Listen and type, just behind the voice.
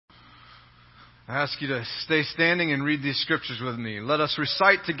I ask you to stay standing and read these scriptures with me. Let us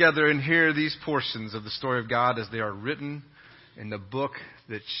recite together and hear these portions of the story of God as they are written in the book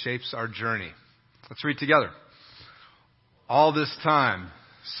that shapes our journey. Let's read together. All this time,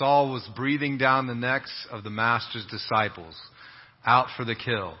 Saul was breathing down the necks of the master's disciples, out for the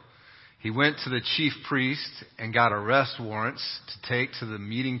kill. He went to the chief priest and got arrest warrants to take to the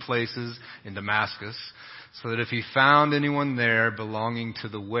meeting places in Damascus, so that if he found anyone there belonging to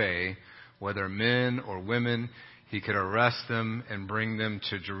the way, whether men or women, he could arrest them and bring them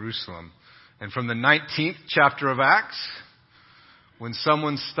to Jerusalem. And from the 19th chapter of Acts, when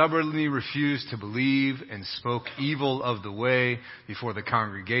someone stubbornly refused to believe and spoke evil of the way before the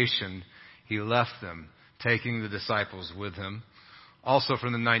congregation, he left them, taking the disciples with him. Also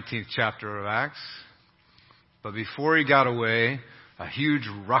from the 19th chapter of Acts. But before he got away, a huge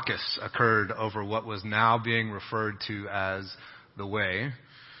ruckus occurred over what was now being referred to as the way.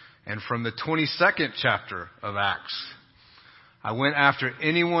 And from the 22nd chapter of Acts, I went after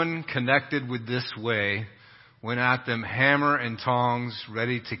anyone connected with this way, went at them hammer and tongs,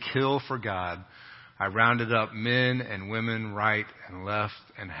 ready to kill for God. I rounded up men and women right and left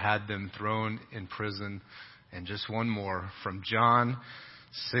and had them thrown in prison. And just one more from John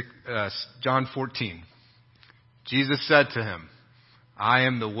 14. Jesus said to him, I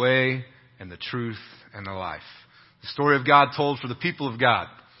am the way and the truth and the life. The story of God told for the people of God.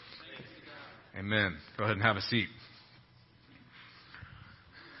 Amen. Go ahead and have a seat.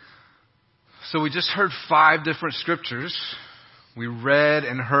 So we just heard 5 different scriptures. We read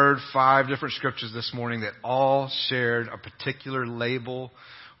and heard 5 different scriptures this morning that all shared a particular label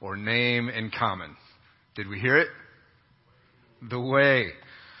or name in common. Did we hear it? The way.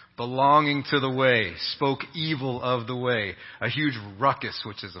 Belonging to the way. Spoke evil of the way. A huge ruckus,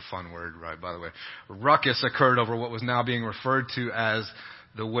 which is a fun word, right, by the way. Ruckus occurred over what was now being referred to as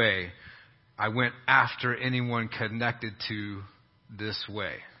the way. I went after anyone connected to this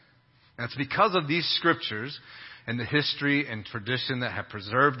way. And it's because of these scriptures and the history and tradition that have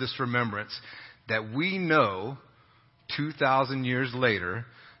preserved this remembrance that we know 2,000 years later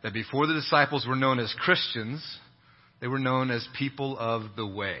that before the disciples were known as Christians, they were known as people of the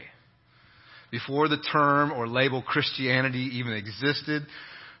way. Before the term or label Christianity even existed,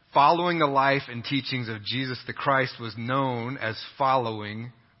 following the life and teachings of Jesus the Christ was known as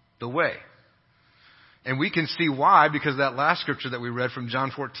following the way. And we can see why, because that last scripture that we read from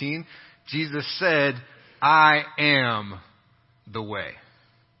John 14, Jesus said, I am the way.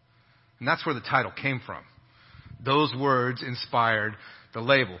 And that's where the title came from. Those words inspired the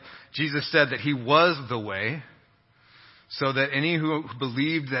label. Jesus said that he was the way, so that any who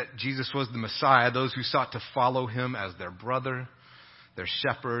believed that Jesus was the Messiah, those who sought to follow him as their brother, their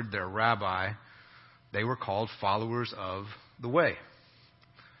shepherd, their rabbi, they were called followers of the way.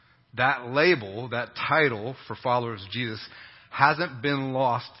 That label, that title for followers of Jesus hasn't been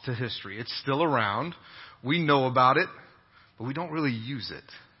lost to history. It's still around. We know about it, but we don't really use it.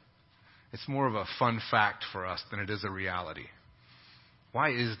 It's more of a fun fact for us than it is a reality.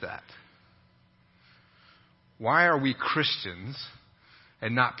 Why is that? Why are we Christians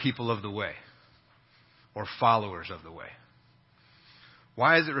and not people of the way or followers of the way?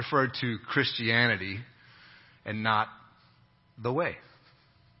 Why is it referred to Christianity and not the way?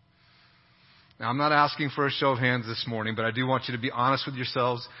 Now, I'm not asking for a show of hands this morning, but I do want you to be honest with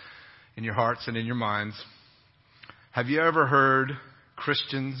yourselves in your hearts and in your minds. Have you ever heard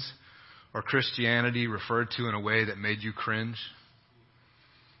Christians or Christianity referred to in a way that made you cringe?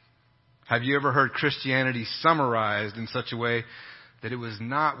 Have you ever heard Christianity summarized in such a way that it was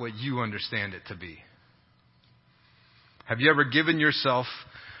not what you understand it to be? Have you ever given yourself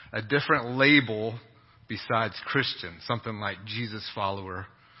a different label besides Christian, something like Jesus follower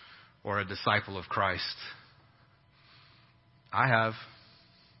or a disciple of Christ? I have.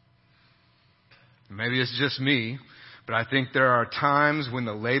 Maybe it's just me, but I think there are times when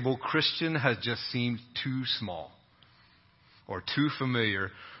the label Christian has just seemed too small or too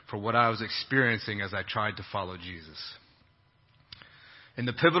familiar for what I was experiencing as I tried to follow Jesus. In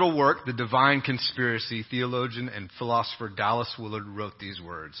the pivotal work, The Divine Conspiracy, theologian and philosopher Dallas Willard wrote these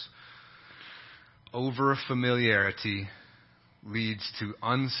words: over-familiarity leads to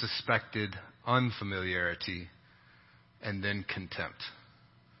unsuspected unfamiliarity and then contempt.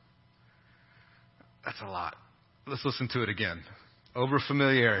 That's a lot. Let's listen to it again.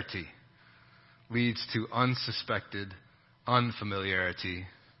 Over-familiarity leads to unsuspected unfamiliarity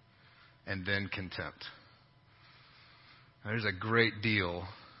and then contempt. There's a great deal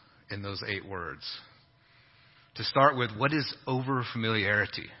in those 8 words. To start with, what is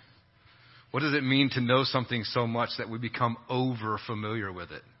over-familiarity? What does it mean to know something so much that we become over-familiar with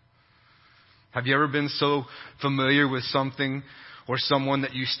it? Have you ever been so familiar with something or someone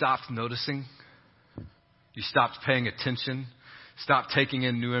that you stopped noticing? You stopped paying attention, stopped taking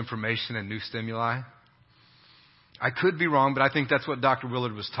in new information and new stimuli? I could be wrong, but I think that's what Dr.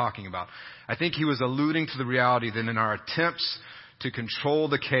 Willard was talking about. I think he was alluding to the reality that in our attempts to control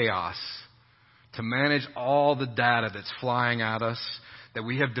the chaos, to manage all the data that's flying at us, that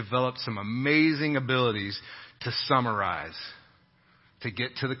we have developed some amazing abilities to summarize, to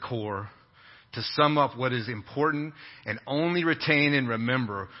get to the core, to sum up what is important and only retain and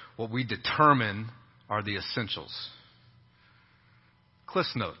remember what we determine are the essentials. Cliff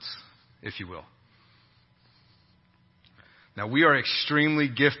notes, if you will. Now, we are extremely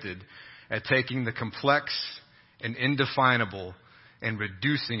gifted at taking the complex and indefinable and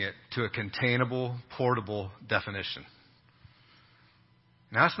reducing it to a containable, portable definition.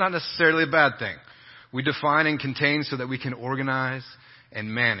 Now, that's not necessarily a bad thing. We define and contain so that we can organize and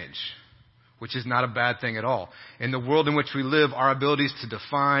manage, which is not a bad thing at all. In the world in which we live, our abilities to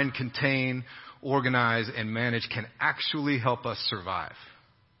define, contain, organize, and manage can actually help us survive.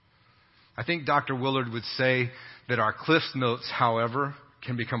 I think Dr. Willard would say that our Cliff Notes, however,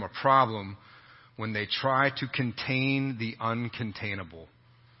 can become a problem when they try to contain the uncontainable.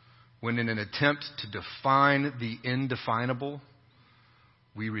 When in an attempt to define the indefinable,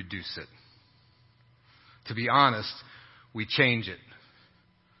 we reduce it. To be honest, we change it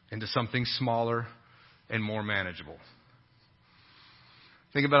into something smaller and more manageable.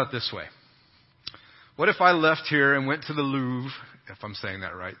 Think about it this way. What if I left here and went to the Louvre, if I'm saying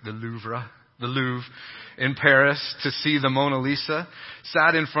that right, the Louvre in Paris to see the Mona Lisa,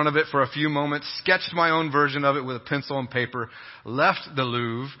 sat in front of it for a few moments, sketched my own version of it with a pencil and paper, left the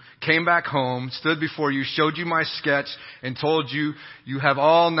Louvre, came back home, stood before you, showed you my sketch, and told you, you have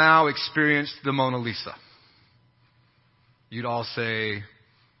all now experienced the Mona Lisa? You'd all say,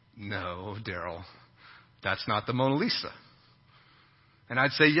 no, Darrell, that's not the Mona Lisa. And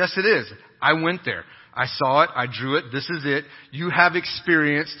I'd say, yes, it is. I went there. I saw it. I drew it. This is it. You have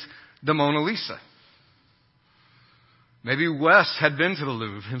experienced the Mona Lisa. Maybe Wes had been to the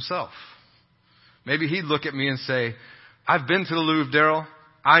Louvre himself. Maybe he'd look at me and say, I've been to the Louvre, Darrell.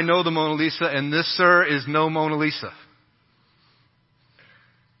 I know the Mona Lisa, and this, sir, is no Mona Lisa.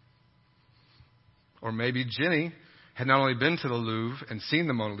 Or maybe Jenny had not only been to the Louvre and seen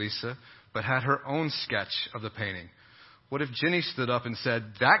the Mona Lisa, but had her own sketch of the painting. What if Jenny stood up and said,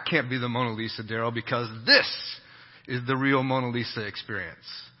 that can't be the Mona Lisa, Darrell, because this is the real Mona Lisa experience?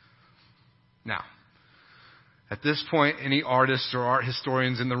 Now, at this point, any artists or art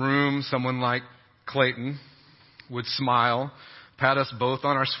historians in the room, someone like Clayton, would smile, pat us both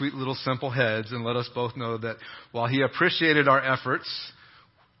on our sweet little simple heads, and let us both know that while he appreciated our efforts,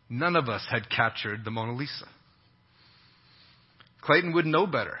 none of us had captured the Mona Lisa. Clayton would know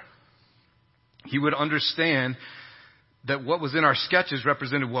better. He would understand that what was in our sketches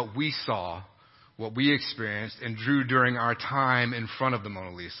represented what we saw, what we experienced, and drew during our time in front of the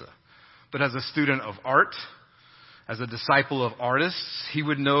Mona Lisa. But as a student of art, as a disciple of artists, he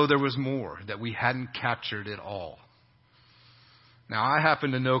would know there was more, that we hadn't captured it all. Now, I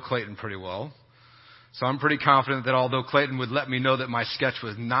happen to know Clayton pretty well, so I'm pretty confident that although Clayton would let me know that my sketch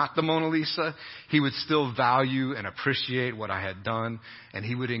was not the Mona Lisa, he would still value and appreciate what I had done, and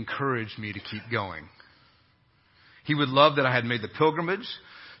he would encourage me to keep going. He would love that I had made the pilgrimage,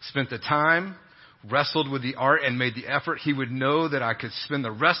 spent the time, wrestled with the art, and made the effort. He would know that I could spend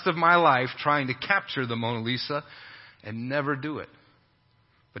the rest of my life trying to capture the Mona Lisa and never do it.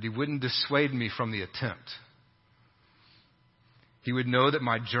 But he wouldn't dissuade me from the attempt. He would know that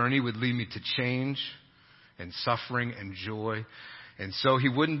my journey would lead me to change and suffering and joy. And so he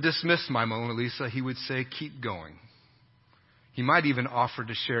wouldn't dismiss my Mona Lisa. He would say, keep going. He might even offer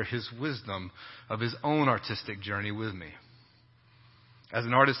to share his wisdom of his own artistic journey with me. As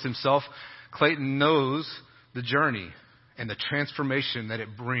an artist himself, Clayton knows the journey and the transformation that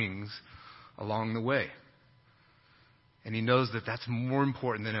it brings along the way. And he knows that that's more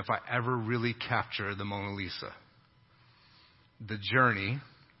important than if I ever really capture the Mona Lisa. The journey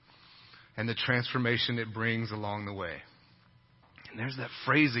and the transformation it brings along the way. And there's that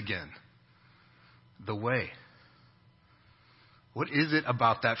phrase again, the way. What is it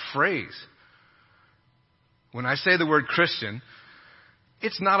about that phrase? When I say the word Christian,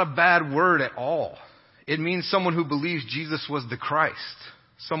 it's not a bad word at all. It means someone who believes Jesus was the Christ.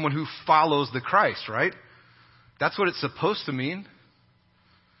 Someone who follows the Christ, right? That's what it's supposed to mean.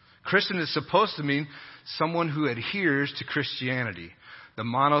 Christian is supposed to mean someone who adheres to Christianity, the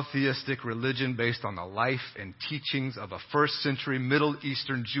monotheistic religion based on the life and teachings of a first century Middle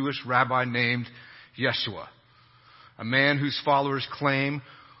Eastern Jewish rabbi named Yeshua. A man whose followers claim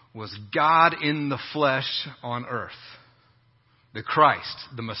was God in the flesh on earth. The Christ,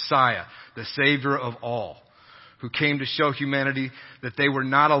 the Messiah, the Savior of all, who came to show humanity that they were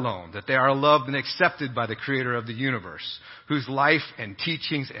not alone, that they are loved and accepted by the Creator of the universe, whose life and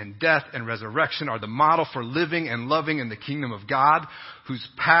teachings and death and resurrection are the model for living and loving in the kingdom of God, whose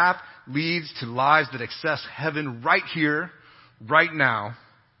path leads to lives that access heaven right here, right now,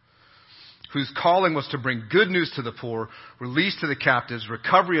 whose calling was to bring good news to the poor, release to the captives,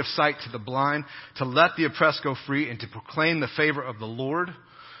 recovery of sight to the blind, to let the oppressed go free, and to proclaim the favor of the Lord,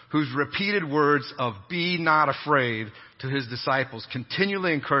 whose repeated words of "be not afraid" to his disciples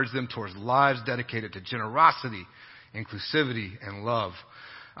continually encourage them towards lives dedicated to generosity, inclusivity, and love.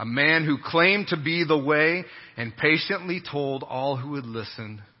 A man who claimed to be the way and patiently told all who would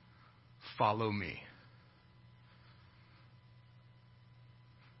listen, "Follow me."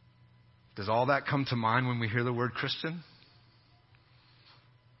 Does all that come to mind when we hear the word Christian?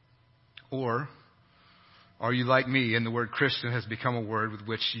 Or are you like me and the word Christian has become a word with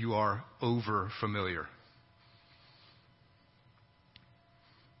which you are over familiar?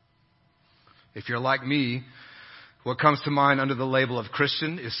 If you're like me, what comes to mind under the label of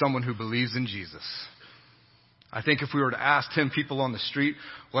Christian is someone who believes in Jesus. I think if we were to ask 10 people on the street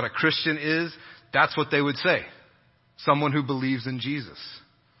what a Christian is, that's what they would say. Someone who believes in Jesus.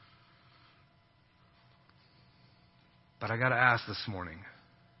 But I got to ask this morning,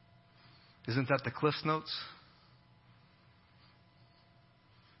 isn't that the Cliff's Notes?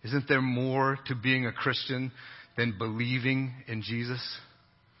 Isn't there more to being a Christian than believing in Jesus?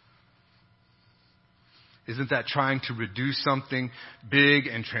 Isn't that trying to reduce something big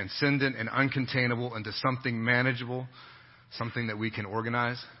and transcendent and uncontainable into something manageable, something that we can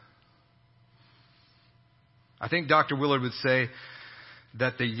organize? I think Dr. Willard would say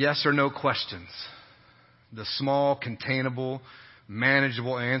that the yes or no questions, the small, containable,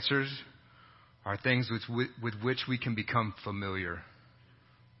 manageable answers, are things with which we can become familiar.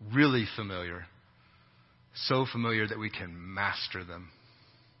 Really familiar. So familiar that we can master them.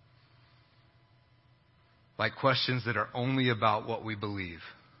 Like questions that are only about what we believe.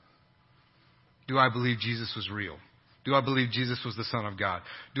 Do I believe Jesus was real? Do I believe Jesus was the Son of God?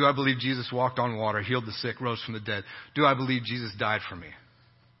 Do I believe Jesus walked on water, healed the sick, rose from the dead? Do I believe Jesus died for me?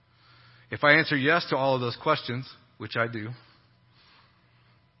 If I answer yes to all of those questions, which I do,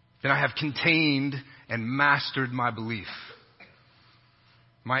 then I have contained and mastered my belief.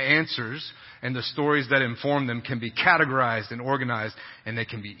 My answers and the stories that inform them can be categorized and organized, and they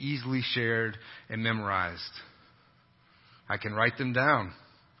can be easily shared and memorized. I can write them down,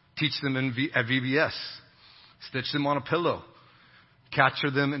 teach them at VBS, stitch them on a pillow,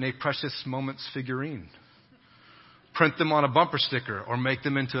 capture them in a Precious Moments figurine, print them on a bumper sticker, or make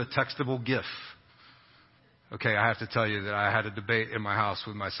them into a textable GIF. Okay, I have to tell you that I had a debate in my house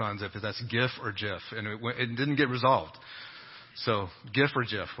with my sons if that's GIF or GIF, and it didn't get resolved. So, GIF or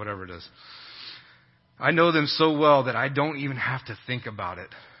GIF, whatever it is. I know them so well that I don't even have to think about it.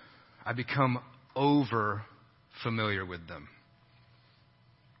 I become over familiar with them.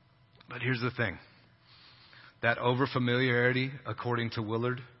 But here's the thing. That over familiarity, according to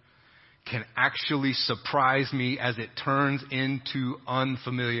Willard, can actually surprise me as it turns into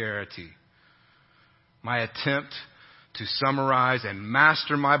unfamiliarity. My attempt to summarize and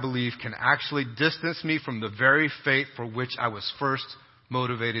master my belief can actually distance me from the very faith for which I was first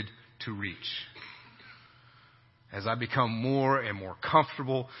motivated to reach. As I become more and more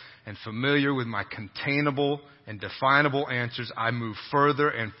comfortable and familiar with my containable and definable answers, I move further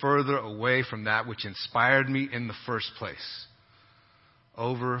and further away from that which inspired me in the first place.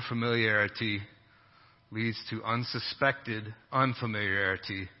 Over familiarity leads to unsuspected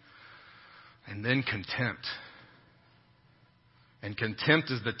unfamiliarity, and then contempt. And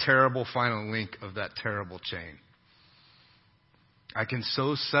contempt is the terrible final link of that terrible chain. I can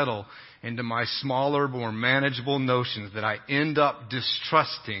so settle into my smaller, more manageable notions that I end up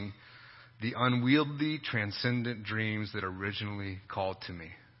distrusting the unwieldy, transcendent dreams that originally called to me.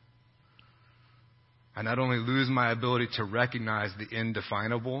 I not only lose my ability to recognize the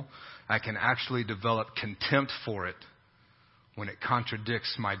indefinable, I can actually develop contempt for it when it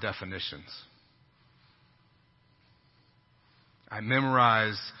contradicts my definitions. I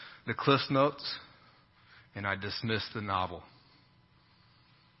memorize the Cliff Notes and I dismiss the novel.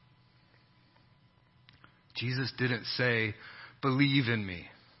 Jesus didn't say, believe in me.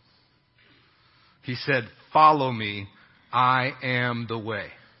 He said, follow me. I am the way.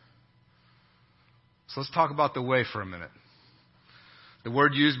 So let's talk about the way for a minute. The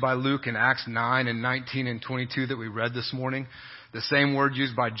word used by Luke in Acts 9 and 19 and 22 that we read this morning, the same word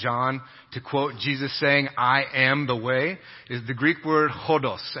used by John to quote Jesus saying, I am the way, is the Greek word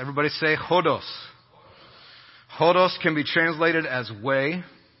hodos. Everybody say hodos. Hodos can be translated as way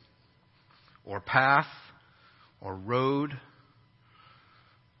or path or road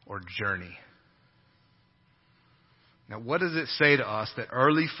or journey. Now, what does it say to us that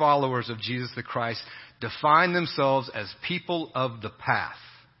early followers of Jesus the Christ define themselves as people of the path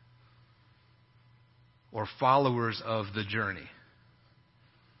or followers of the journey?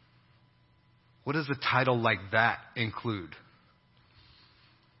 What does a title like that include?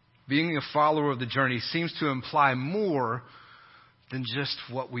 Being a follower of the journey seems to imply more than just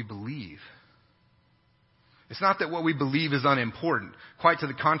what we believe. It's not that what we believe is unimportant. Quite to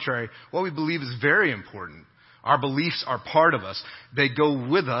the contrary, what we believe is very important. Our beliefs are part of us. They go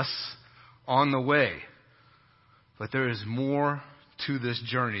with us on the way. But there is more to this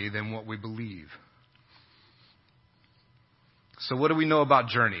journey than what we believe. So what do we know about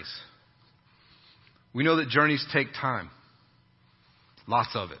journeys? We know that journeys take time. Lots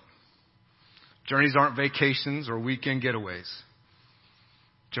of it. Journeys aren't vacations or weekend getaways.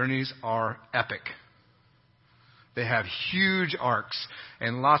 Journeys are epic. They have huge arcs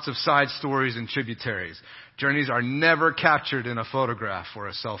and lots of side stories and tributaries. Journeys are never captured in a photograph or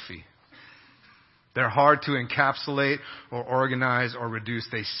a selfie. They're hard to encapsulate or organize or reduce.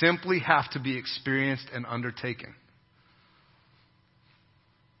 They simply have to be experienced and undertaken.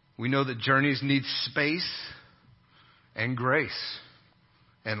 We know that journeys need space and grace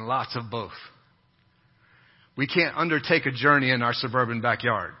and lots of both. We can't undertake a journey in our suburban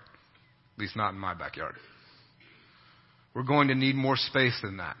backyard, at least not in my backyard. We're going to need more space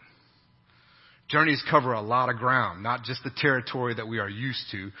than that. Journeys cover a lot of ground, not just the territory that we are used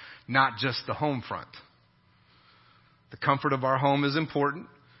to, not just the home front. The comfort of our home is important.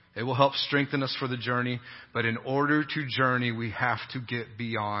 It will help strengthen us for the journey, but in order to journey, we have to get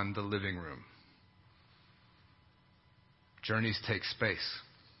beyond the living room. Journeys take space,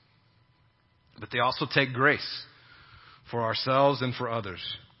 but they also take grace for ourselves and for others.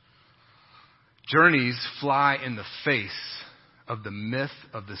 Journeys fly in the face of the myth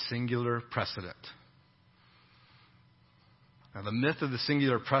of the singular precedent. Now, the myth of the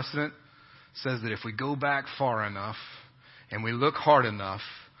singular precedent says that if we go back far enough and we look hard enough,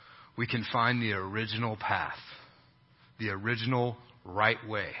 we can find the original path, the original right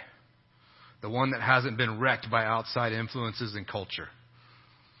way, the one that hasn't been wrecked by outside influences and culture.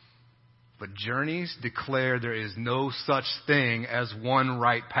 But journeys declare there is no such thing as one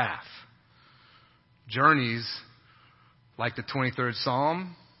right path. Journeys, like the 23rd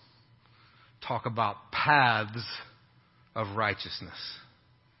Psalm, talk about paths of righteousness.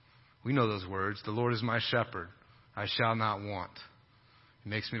 We know those words. The Lord is my shepherd. I shall not want. He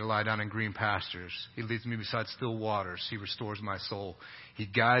makes me to lie down in green pastures. He leads me beside still waters. He restores my soul. He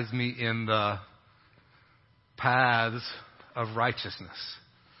guides me in the paths of righteousness.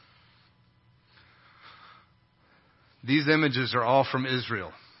 These images are all from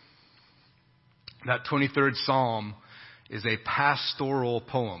Israel. That 23rd Psalm is a pastoral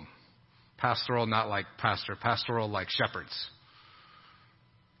poem. Pastoral, not like pastor. Pastoral, like shepherds.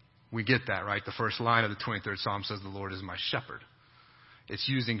 We get that, right? The first line of the 23rd Psalm says, the Lord is my shepherd. It's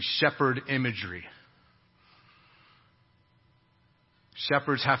using shepherd imagery.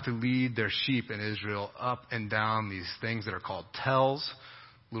 Shepherds have to lead their sheep in Israel up and down these things that are called tells,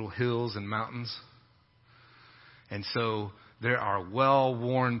 little hills and mountains. And so there are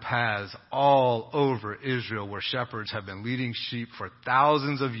well-worn paths all over Israel where shepherds have been leading sheep for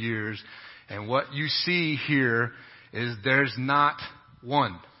thousands of years. And what you see here is there's not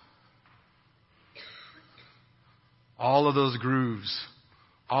one. All of those grooves,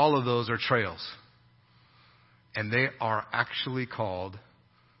 all of those are trails. And they are actually called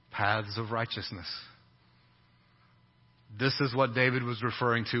paths of righteousness. This is what David was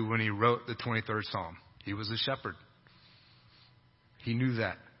referring to when he wrote the 23rd Psalm. He was a shepherd. He knew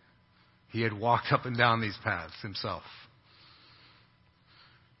that. He had walked up and down these paths himself.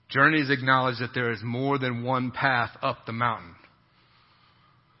 Journeys acknowledge that there is more than one path up the mountain.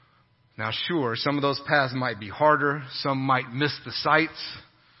 Now, sure, some of those paths might be harder. Some might miss the sights.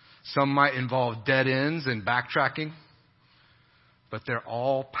 Some might involve dead ends and backtracking. But they're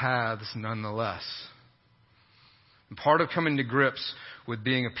all paths nonetheless. And part of coming to grips with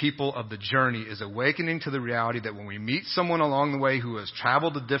being a people of the journey is awakening to the reality that when we meet someone along the way who has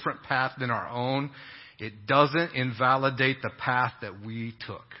traveled a different path than our own, it doesn't invalidate the path that we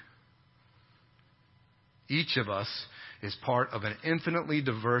took. Each of us is part of an infinitely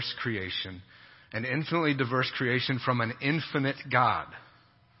diverse creation, an infinitely diverse creation from an infinite God.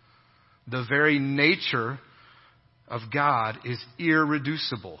 The very nature of God is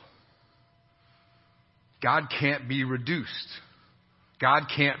irreducible. God can't be reduced. God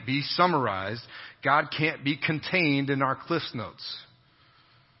can't be summarized. God can't be contained in our Cliff Notes.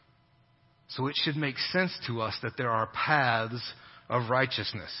 So it should make sense to us that there are paths of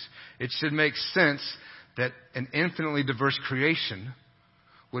righteousness. It should make sense that an infinitely diverse creation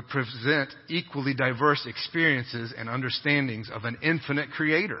would present equally diverse experiences and understandings of an infinite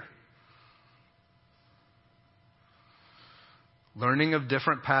creator. Learning of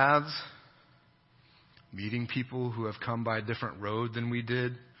different paths, meeting people who have come by a different road than we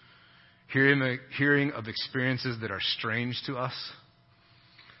did, hearing of experiences that are strange to us,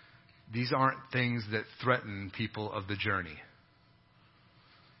 these aren't things that threaten people of the journey.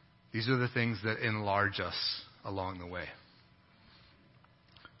 These are the things that enlarge us along the way.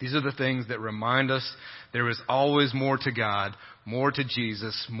 These are the things that remind us there is always more to God, more to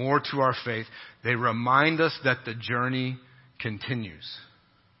Jesus, more to our faith. They remind us that the journey continues.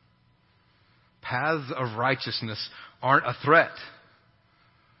 Paths of righteousness aren't a threat.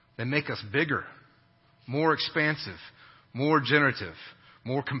 They make us bigger, more expansive, more generative,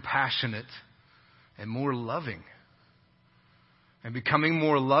 more compassionate, and more loving. And becoming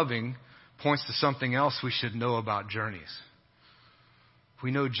more loving points to something else we should know about journeys. We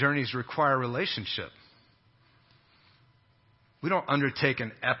know journeys require relationship. We don't undertake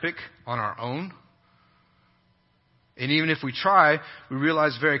an epic on our own. And even if we try, we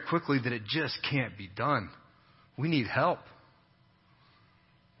realize very quickly that it just can't be done. We need help.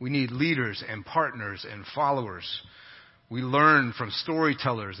 We need leaders and partners and followers. We learn from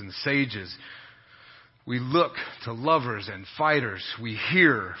storytellers and sages. We look to lovers and fighters. We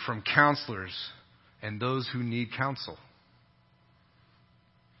hear from counselors and those who need counsel.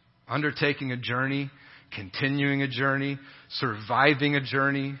 Undertaking a journey, continuing a journey, surviving a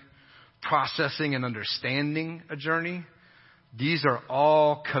journey, processing and understanding a journey, these are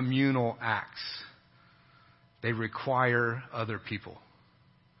all communal acts. They require other people.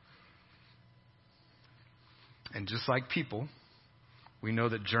 And just like people, we know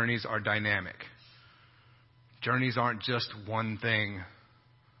that journeys are dynamic. Journeys aren't just one thing,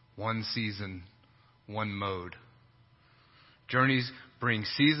 one season, one mode. Journeys bring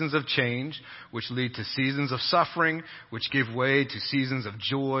seasons of change, which lead to seasons of suffering, which give way to seasons of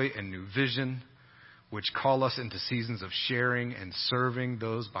joy and new vision, which call us into seasons of sharing and serving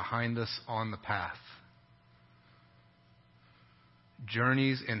those behind us on the path.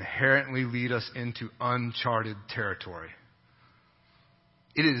 Journeys inherently lead us into uncharted territory.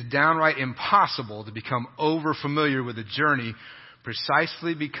 It is downright impossible to become over-familiar with a journey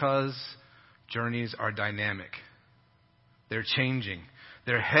precisely because journeys are dynamic. They're changing.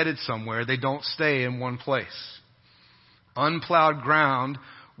 They're headed somewhere. They don't stay in one place. Unplowed ground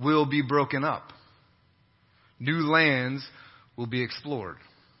will be broken up. New lands will be explored.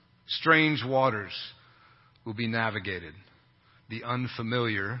 Strange waters will be navigated. The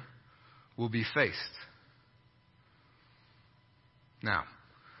unfamiliar will be faced. Now,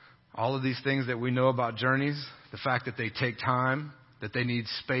 all of these things that we know about journeys, the fact that they take time, that they need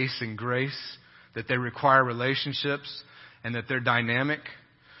space and grace, that they require relationships, and that they're dynamic,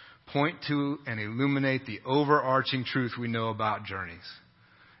 point to and illuminate the overarching truth we know about journeys.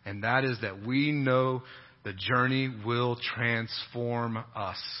 And that is that we know the journey will transform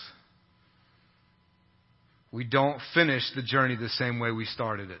us. We don't finish the journey the same way we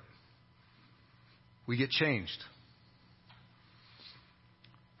started it. We get changed.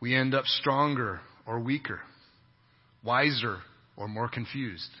 We end up stronger or weaker, wiser or more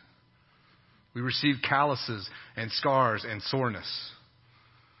confused. We receive calluses and scars and soreness.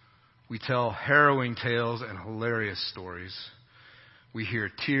 We tell harrowing tales and hilarious stories. We hear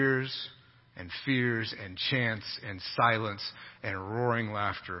tears and fears and chants and silence and roaring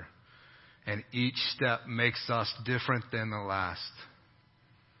laughter. And each step makes us different than the last.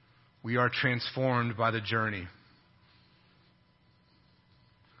 We are transformed by the journey.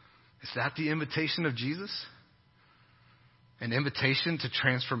 Is that the invitation of Jesus? An invitation to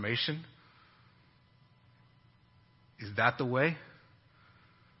transformation? Is that the way?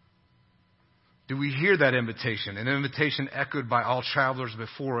 Do we hear that invitation? An invitation echoed by all travelers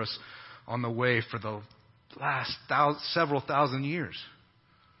before us on the way for the last several thousand years.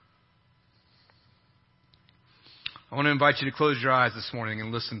 I want to invite you to close your eyes this morning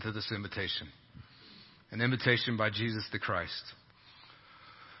and listen to this invitation. An invitation by Jesus the Christ.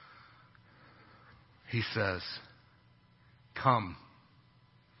 He says, "Come,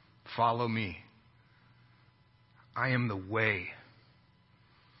 follow me. I am the way.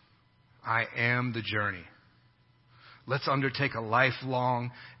 I am the journey. Let's undertake a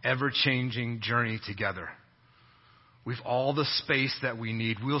lifelong, ever-changing journey together. We've all the space that we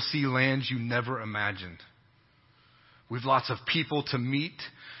need. We'll see lands you never imagined. We've lots of people to meet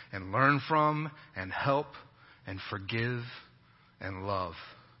and learn from and help and forgive and love.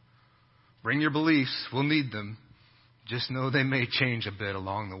 Bring your beliefs. We'll need them. Just know they may change a bit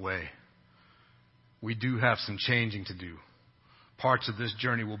along the way. We do have some changing to do. Parts of this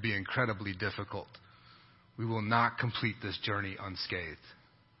journey will be incredibly difficult. We will not complete this journey unscathed.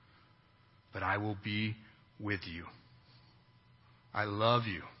 But I will be with you. I love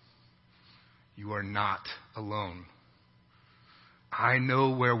you. You are not alone. I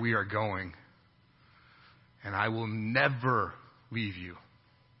know where we are going, and I will never leave you.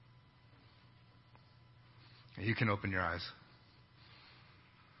 You can open your eyes.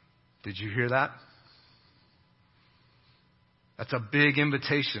 Did you hear that? That's a big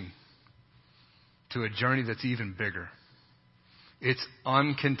invitation to a journey that's even bigger. It's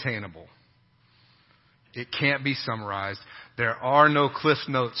uncontainable. It can't be summarized. There are no cliff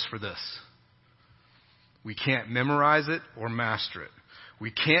notes for this. We can't memorize it or master it.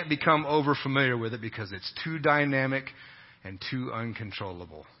 We can't become over familiar with it because it's too dynamic and too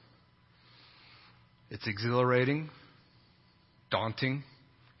uncontrollable. It's exhilarating, daunting,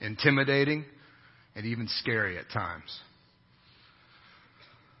 intimidating, and even scary at times.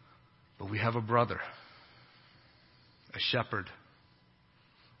 But we have a brother, a shepherd,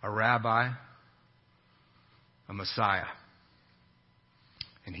 a rabbi, a Messiah,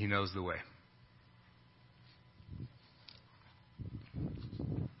 and he knows the way.